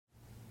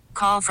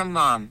Call from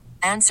mom.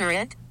 Answer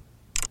it.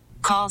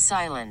 Call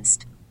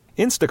silenced.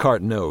 Instacart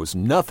knows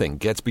nothing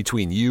gets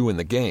between you and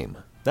the game.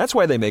 That's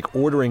why they make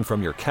ordering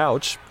from your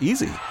couch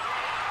easy.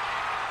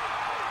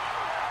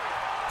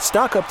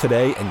 Stock up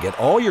today and get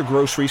all your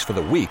groceries for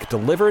the week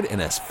delivered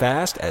in as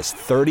fast as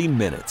 30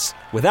 minutes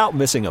without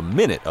missing a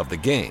minute of the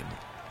game.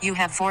 You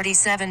have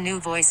 47 new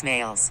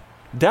voicemails.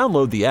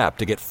 Download the app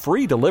to get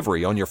free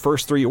delivery on your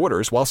first 3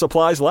 orders while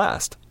supplies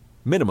last.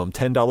 Minimum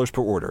 $10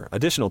 per order.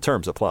 Additional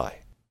terms apply.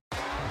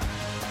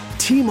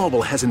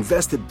 T-Mobile has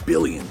invested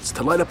billions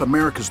to light up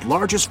America's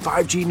largest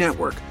 5G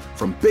network,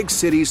 from big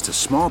cities to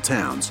small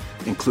towns,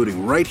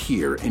 including right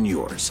here in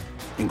yours.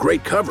 And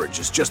great coverage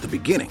is just the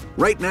beginning.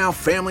 Right now,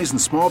 families and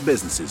small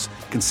businesses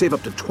can save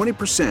up to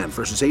 20%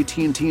 versus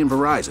AT&T and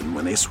Verizon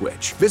when they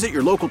switch. Visit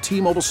your local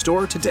T-Mobile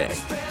store today.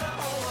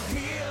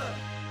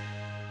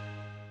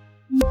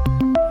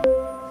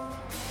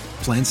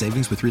 Plan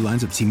savings with 3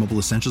 lines of T-Mobile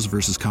Essentials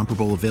versus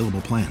comparable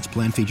available plans.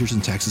 Plan features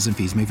and taxes and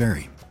fees may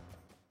vary.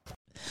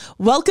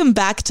 Welcome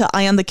back to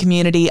Eye on the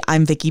Community.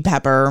 I'm Vicki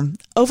Pepper.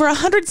 Over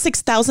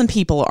 106,000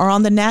 people are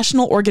on the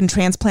National Organ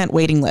Transplant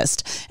waiting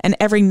list, and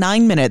every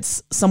 9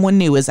 minutes, someone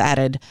new is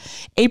added.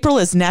 April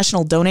is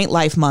National Donate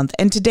Life Month,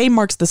 and today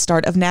marks the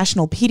start of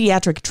National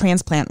Pediatric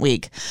Transplant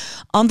Week.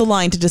 On the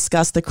line to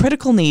discuss the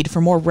critical need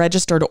for more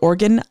registered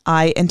organ,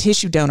 eye, and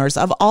tissue donors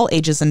of all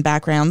ages and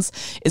backgrounds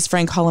is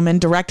Frank Holloman,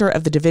 Director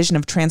of the Division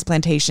of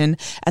Transplantation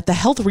at the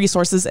Health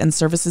Resources and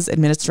Services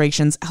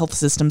Administration's Health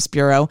Systems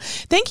Bureau.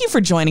 Thank you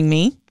for joining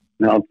me.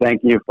 No, thank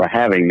you for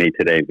having me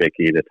today,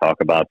 Vicki, to talk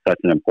about such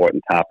an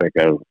important topic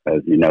of, as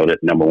you noted,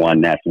 number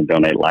one, National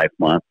Donate Life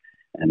Month,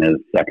 and then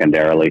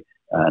secondarily,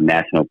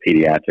 National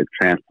Pediatric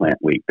Transplant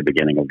Week, the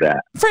beginning of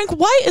that. Frank,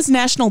 why is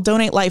National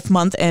Donate Life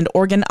Month and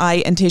organ,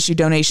 eye, and tissue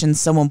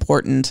donations so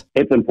important?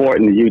 It's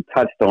important. You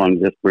touched on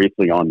just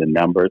briefly on the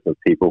numbers of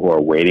people who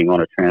are waiting on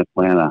a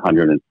transplant.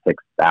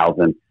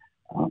 106,000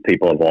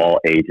 people of all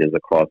ages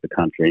across the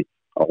country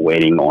are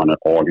waiting on an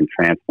organ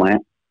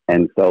transplant.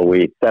 And so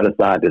we set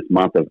aside this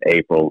month of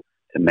April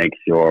to make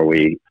sure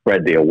we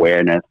spread the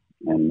awareness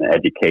and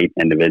educate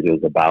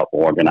individuals about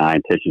organ, eye,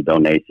 and tissue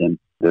donation.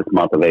 This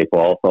month of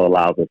April also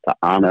allows us to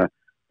honor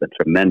the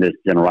tremendous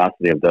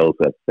generosity of those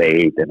who have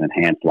saved and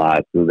enhanced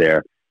lives through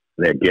their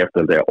gift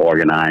of their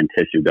organ, eye, and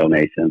tissue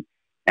donation.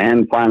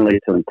 And finally,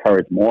 to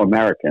encourage more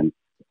Americans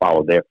to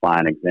follow their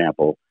fine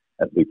example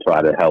as we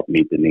try to help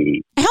meet the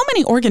need. How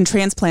many organ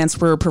transplants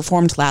were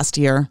performed last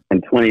year? In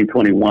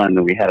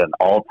 2021, we had an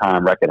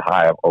all-time record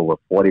high of over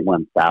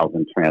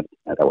 41,000 transplants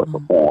that were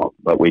performed.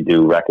 But we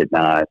do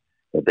recognize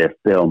that there's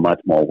still much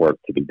more work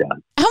to be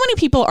done. How many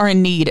people are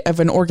in need of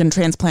an organ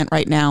transplant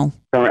right now?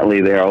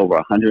 Currently, there are over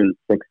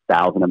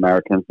 106,000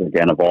 Americans,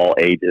 again, of all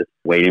ages,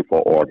 waiting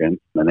for organs.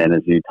 And then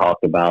as you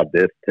talked about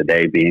this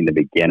today being the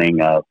beginning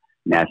of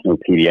National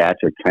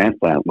Pediatric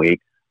Transplant Week,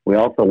 we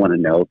also want to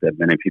note that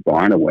many people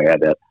aren't aware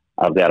that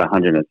of that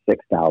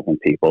 106,000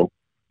 people,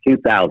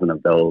 2,000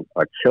 of those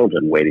are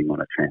children waiting on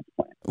a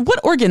transplant.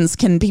 What organs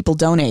can people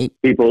donate?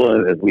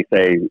 People, as we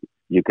say,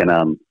 you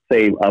can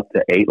save up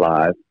to 8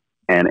 lives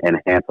and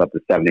enhance up to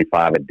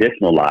 75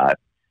 additional lives.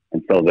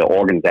 And so the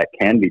organs that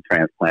can be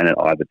transplanted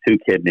are the 2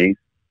 kidneys,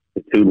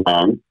 the 2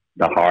 lungs,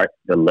 the heart,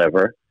 the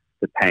liver,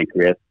 the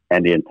pancreas,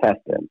 and the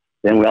intestine.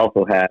 Then we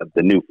also have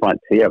the new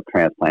frontier of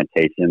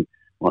transplantation,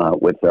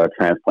 which are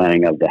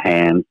transplanting of the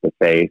hands, the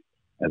face,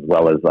 as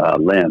well as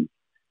limbs.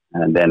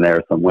 And then there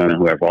are some women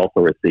who have also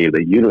received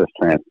a uterus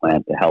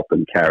transplant to help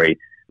them carry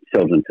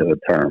children to the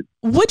term.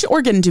 Which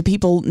organ do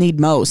people need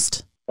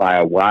most? By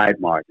a wide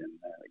margin.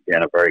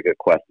 Again, a very good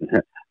question,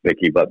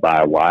 Vicki, but by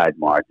a wide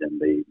margin,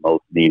 the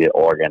most needed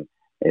organ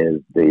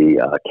is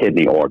the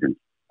kidney organ.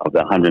 Of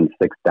the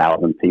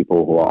 106,000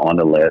 people who are on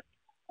the list,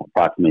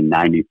 approximately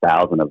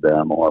 90,000 of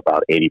them, or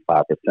about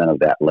 85% of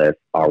that list,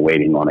 are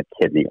waiting on a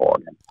kidney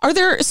organ. Are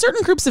there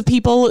certain groups of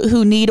people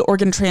who need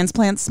organ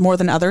transplants more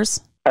than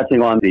others?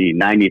 Touching on the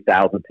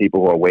 90,000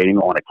 people who are waiting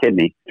on a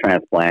kidney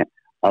transplant,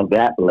 of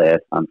that list,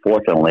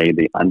 unfortunately,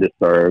 the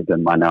underserved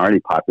and minority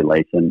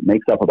population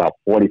makes up about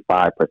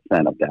 45%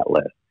 of that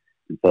list.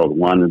 And so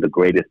one of the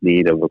greatest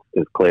need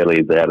is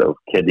clearly that of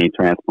kidney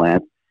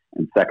transplants.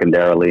 And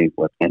secondarily,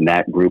 within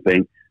that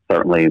grouping,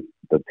 certainly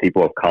the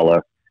people of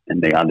color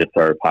and the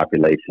underserved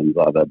populations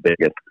are the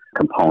biggest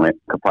component,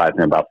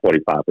 comprising about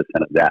 45%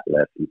 of that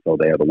list. And so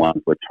they are the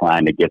ones we're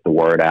trying to get the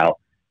word out,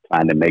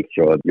 trying to make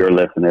sure your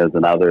listeners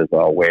and others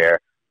are aware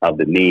of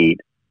the need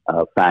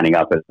of signing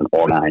up as an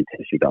organ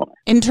tissue donor.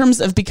 In terms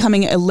of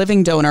becoming a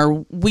living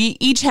donor, we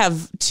each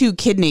have 2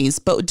 kidneys,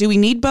 but do we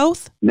need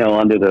both? No,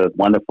 under the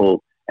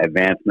wonderful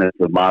advancements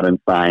of modern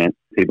science,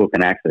 people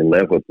can actually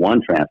live with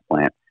 1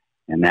 transplant,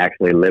 and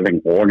actually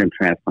living organ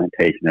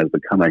transplantation has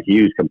become a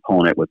huge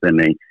component within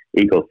the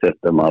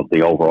ecosystem of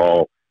the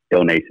overall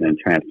donation and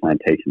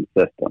transplantation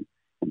system.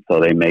 And so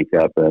they make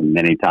up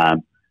many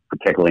times,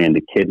 particularly in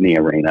the kidney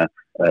arena,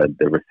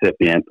 the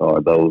recipient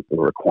or those who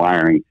are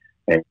requiring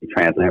a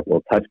transplant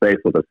will touch base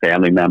with a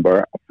family member,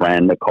 a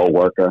friend, a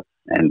coworker,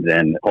 and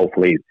then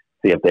hopefully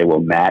see if they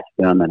will match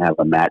them and have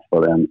a match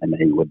for them, and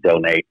they would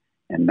donate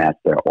and match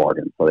their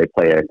organs. So they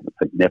play a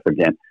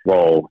significant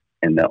role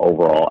in the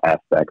overall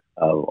aspects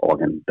of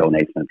organ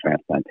donation and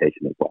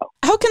transplantation as well.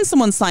 How can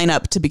someone sign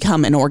up to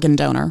become an organ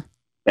donor?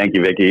 Thank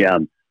you, Vicki.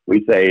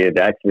 We say it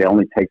actually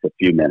only takes a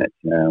few minutes.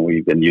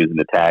 We've been using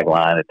the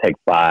tagline, it takes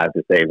 5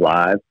 to save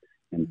lives.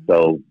 And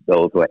so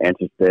those who are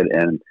interested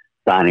in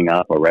signing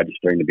up or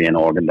registering to be an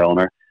organ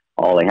donor,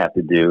 all they have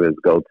to do is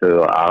go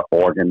to our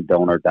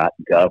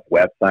organdonor.gov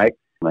website,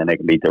 and they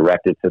can be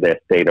directed to their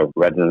state of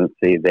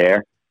residency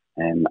there.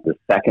 And the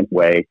second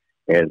way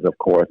is, of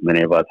course,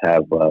 many of us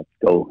have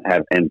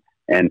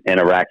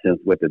interactions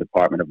with the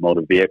Department of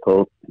Motor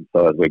Vehicles. And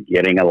so as we're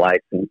getting a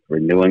license,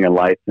 renewing a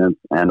license,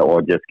 and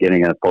or just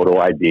getting a photo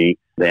ID,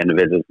 the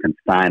individuals can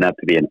sign up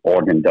to be an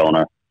organ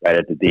donor right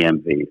at the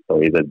DMV.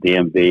 So either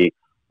DMV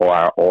or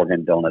our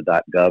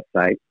organdonor.gov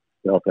site.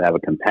 We also have a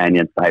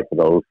companion site for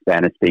those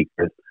Spanish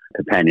speakers,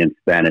 companion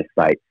Spanish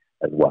site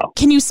as well.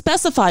 Can you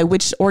specify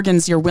which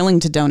organs you're willing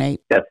to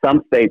donate? Yes,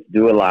 some states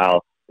do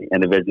allow the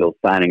individuals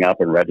signing up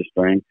and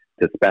registering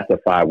to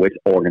specify which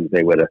organs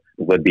they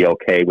would be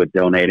okay with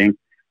donating.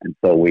 And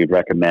so we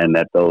recommend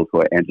that those who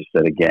are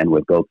interested, again,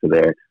 would go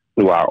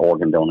through our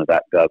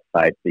organdonor.gov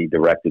site, be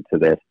directed to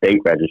their state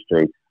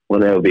registry. Well,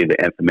 there will be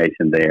the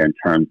information there in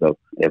terms of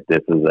if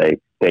this is a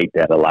state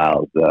that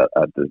allows the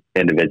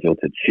individual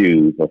to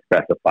choose or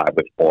specify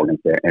which organs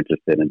they're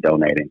interested in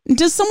donating.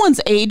 Does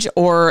someone's age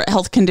or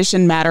health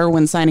condition matter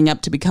when signing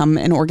up to become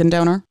an organ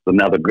donor?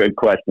 Another good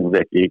question,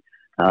 Vicki.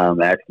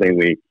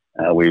 Actually,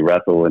 we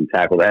wrestle and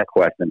tackle that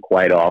question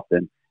quite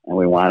often, and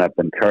we wind up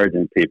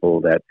encouraging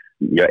people that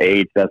your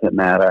age doesn't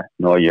matter,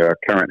 nor your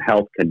current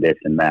health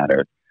condition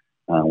matters.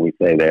 We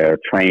say they're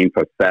trained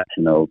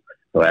professionals,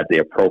 so at the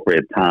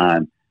appropriate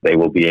time, they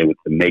will be able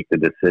to make the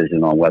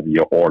decision on whether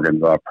your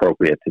organs are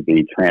appropriate to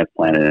be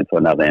transplanted into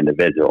another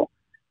individual.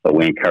 So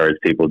we encourage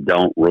people,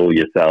 don't rule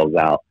yourselves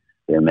out.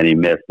 There are many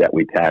myths that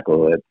we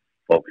tackle that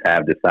folks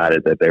have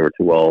decided that they were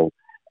too old.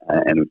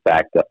 And in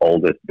fact, the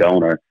oldest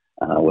donor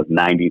was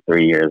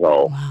 93 years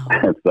old.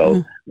 Wow.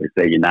 So we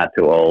say you're not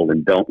too old,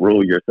 and don't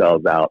rule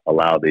yourselves out.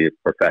 Allow the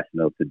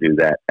professionals to do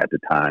that at the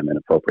time and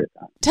appropriate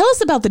time. Tell us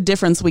about the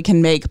difference we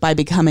can make by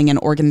becoming an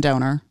organ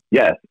donor.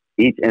 Yes.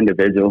 Each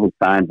individual who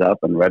signs up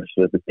and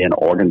registers to be an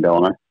organ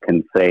donor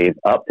can save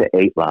up to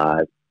 8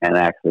 lives and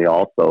actually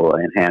also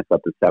enhance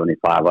up to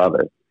 75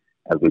 others.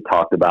 As we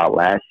talked about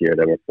last year,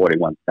 there were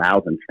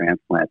 41,000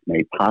 transplants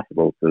made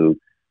possible through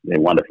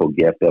the wonderful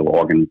gift of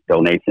organ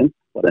donation.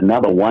 But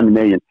another 1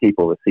 million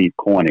people received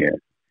corneas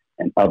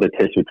and other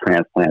tissue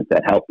transplants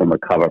that help them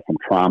recover from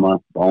trauma,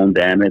 bone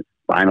damage,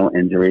 spinal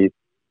injuries,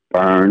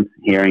 burns,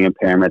 hearing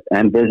impairments,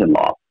 and vision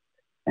loss.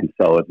 And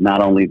so it's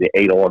not only the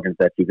 8 organs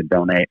that you can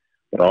donate,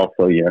 but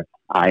also your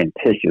eye and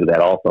tissue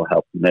that also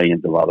helps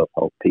millions of other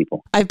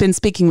people. I've been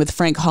speaking with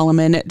Frank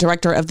Holloman,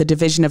 Director of the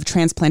Division of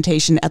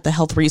Transplantation at the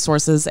Health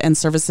Resources and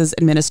Services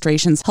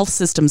Administration's Health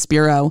Systems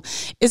Bureau.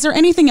 Is there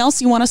anything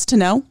else you want us to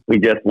know? We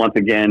just once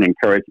again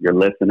encourage your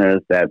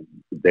listeners that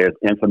there's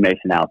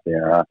information out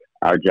there.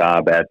 Our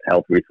job at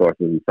Health Resources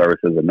and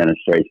Services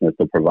Administration is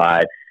to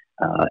provide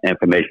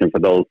information for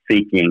those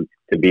seeking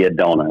to be a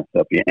donor.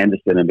 So if you're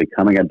interested in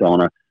becoming a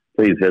donor,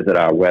 please visit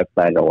our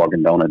website at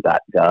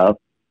organdonor.gov.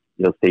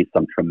 You'll see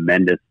some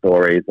tremendous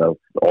stories of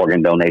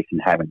organ donation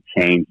having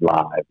changed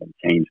lives and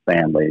changed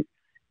families.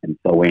 And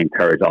so we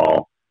encourage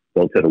all,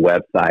 go to the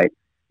website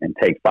and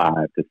take 5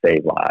 to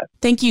save lives.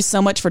 Thank you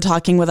so much for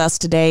talking with us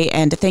today,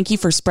 and thank you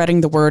for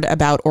spreading the word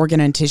about organ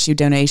and tissue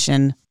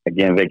donation.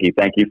 Again, Vicki,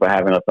 thank you for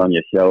having us on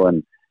your show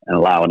and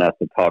allowing us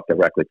to talk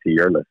directly to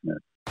your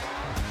listeners.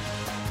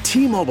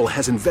 T-Mobile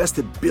has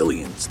invested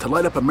billions to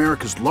light up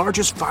America's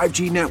largest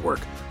 5G network,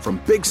 from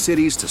big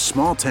cities to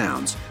small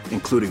towns,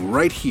 including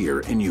right here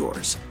in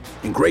yours.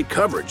 And great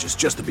coverage is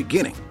just the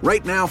beginning.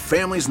 Right now,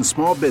 families and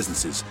small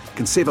businesses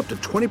can save up to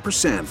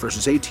 20%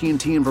 versus AT&T and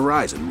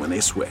Verizon when they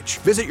switch.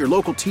 Visit your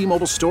local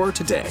T-Mobile store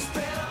today.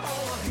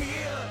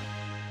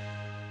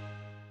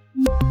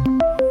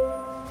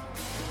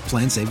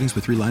 Plan savings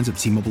with 3 lines of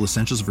T-Mobile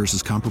Essentials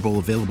versus comparable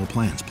available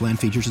plans. Plan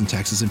features and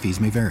taxes and fees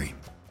may vary.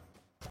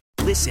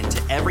 Listen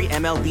to every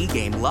MLB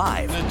game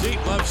live. In the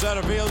deep left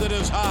center field, it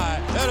is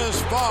high, it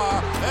is far,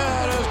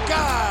 it is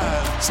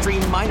gone.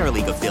 Stream minor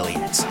league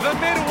affiliates. The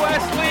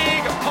Midwest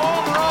League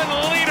home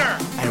run leader.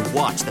 And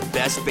watch the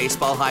best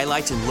baseball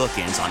highlights and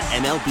look-ins on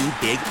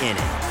MLB Big Inning.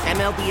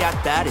 MLB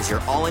At Bat is your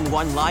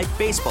all-in-one live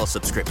baseball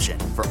subscription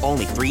for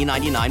only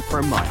 $3.99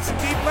 per month.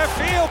 Deep left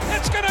field,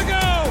 it's gonna go.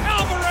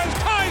 Alvarez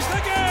ties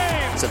the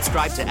game.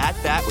 Subscribe to At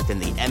Bat within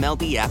the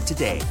MLB app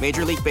today.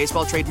 Major League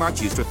Baseball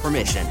trademarks used with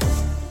permission.